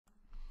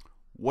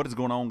What is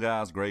going on,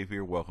 guys? Grave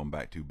here. Welcome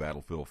back to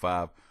Battlefield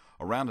 5.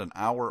 Around an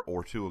hour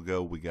or two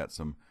ago, we got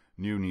some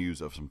new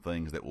news of some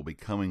things that will be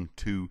coming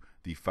to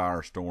the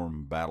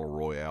Firestorm Battle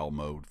Royale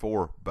mode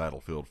for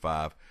Battlefield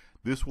 5.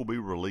 This will be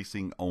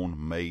releasing on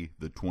May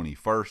the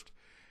 21st,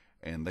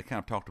 and they kind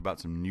of talked about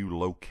some new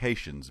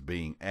locations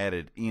being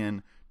added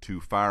in to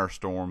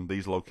Firestorm.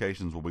 These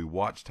locations will be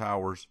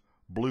Watchtowers,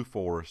 Blue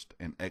Forest,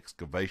 and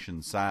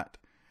Excavation Site.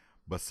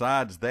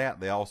 Besides that,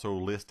 they also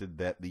listed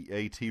that the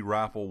AT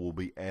rifle will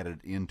be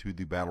added into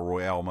the Battle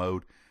Royale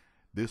mode.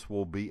 This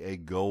will be a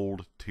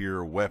gold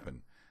tier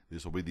weapon.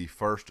 This will be the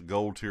first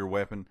gold tier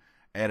weapon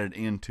added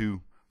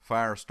into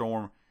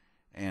Firestorm.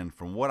 And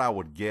from what I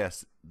would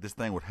guess, this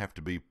thing would have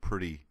to be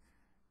pretty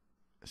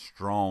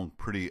strong,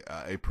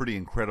 a pretty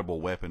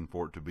incredible weapon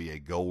for it to be a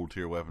gold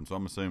tier weapon. So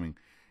I'm assuming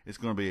it's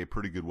going to be a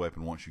pretty good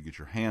weapon once you get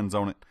your hands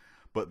on it.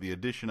 But the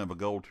addition of a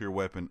gold tier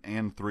weapon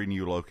and 3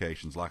 new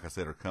locations, like I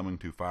said, are coming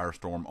to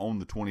Firestorm on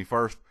the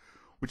 21st,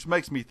 which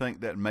makes me think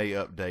that May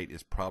update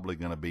is probably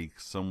going to be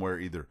somewhere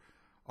either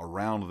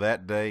around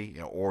that day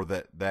or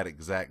that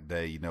exact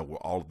day, where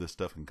all of this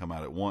stuff can come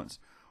out at once,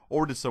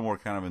 or just somewhere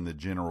kind of in the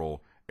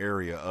general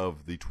area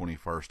of the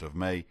 21st of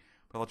May.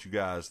 But I thought you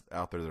guys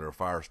out there that are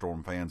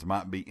Firestorm fans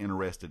might be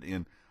interested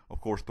in, of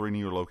course, 3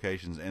 new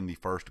locations and the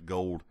first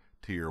gold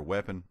tier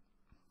weapon.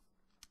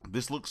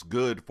 This looks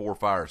good for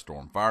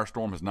Firestorm.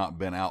 Firestorm has not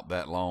been out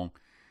that long,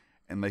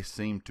 and they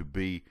seem to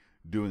be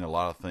doing a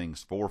lot of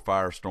things for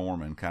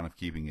Firestorm and kind of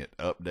keeping it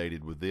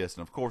updated with this.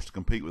 And, of course, to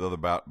compete with other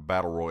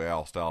Battle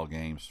Royale style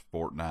games,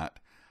 Fortnite,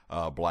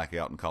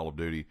 Blackout, and Call of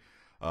Duty,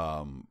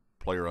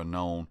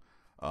 PlayerUnknown,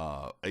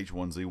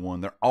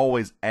 H1Z1, they're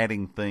always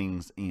adding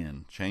things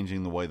in,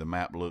 changing the way the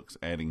map looks,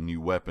 adding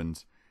new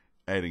weapons,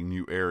 adding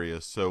new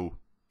areas. So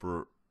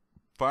for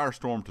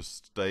Firestorm to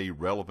stay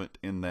relevant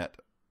in that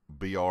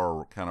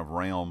BR kind of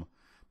realm,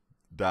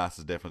 DICE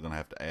is definitely going to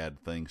have to add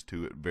things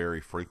to it very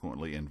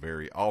frequently and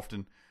very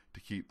often to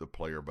keep the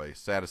player base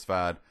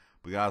satisfied.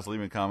 But guys,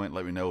 leave me a comment,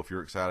 let me know if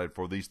you're excited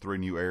for these 3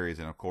 new areas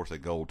and of course a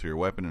gold tier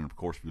weapon. And of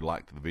course, if you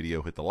liked the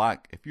video, hit the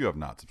like. If you have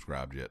not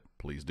subscribed yet,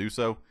 please do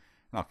so,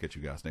 and I'll catch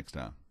you guys next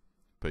time.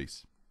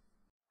 Peace.